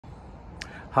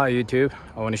Hi YouTube,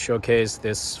 I want to showcase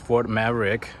this Ford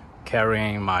Maverick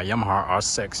carrying my Yamaha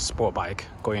R6 sport bike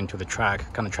going to the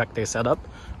track, kind of track day setup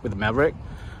with the Maverick.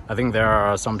 I think there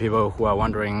are some people who are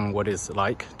wondering what it's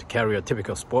like to carry a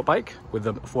typical sport bike with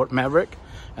the Ford Maverick,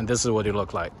 and this is what it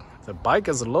looks like. The bike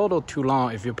is a little too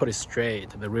long. If you put it straight,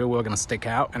 the rear wheel gonna stick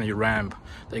out and your ramp,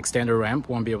 the extender ramp,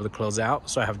 won't be able to close out,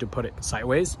 so I have to put it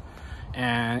sideways.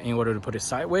 And in order to put it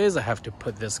sideways, I have to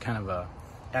put this kind of a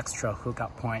extra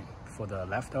hookup point for the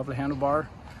left of the handlebar,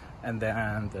 and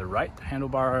then the right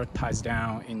handlebar ties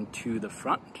down into the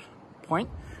front point,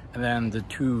 and then the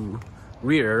two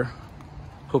rear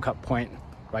hookup point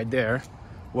right there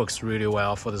works really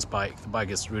well for this bike. The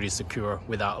bike is really secure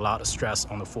without a lot of stress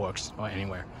on the forks or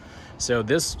anywhere. So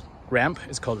this ramp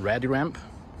is called Ready Ramp.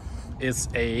 It's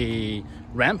a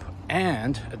ramp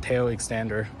and a tail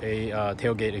extender, a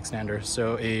tailgate extender,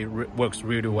 so it works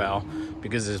really well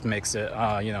because it makes it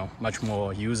much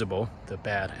more usable, the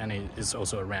bed, and it is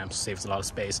also a ramp, saves a lot of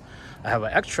space. I have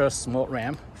an extra small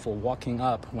ramp for walking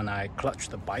up when I clutch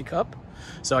the bike up,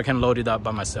 so I can load it up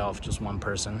by myself, just one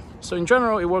person. So in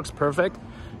general, it works perfect,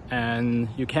 and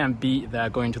you can't beat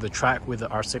that going to the track with the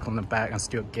R6 on the back and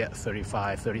still get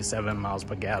 35, 37 miles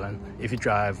per gallon if you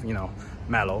drive,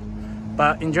 mellow.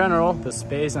 But in general, the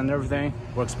space and everything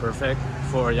works perfect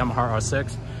for Yamaha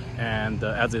R6, and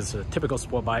as it's a typical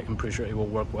sport bike, I'm pretty sure it will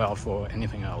work well for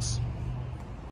anything else.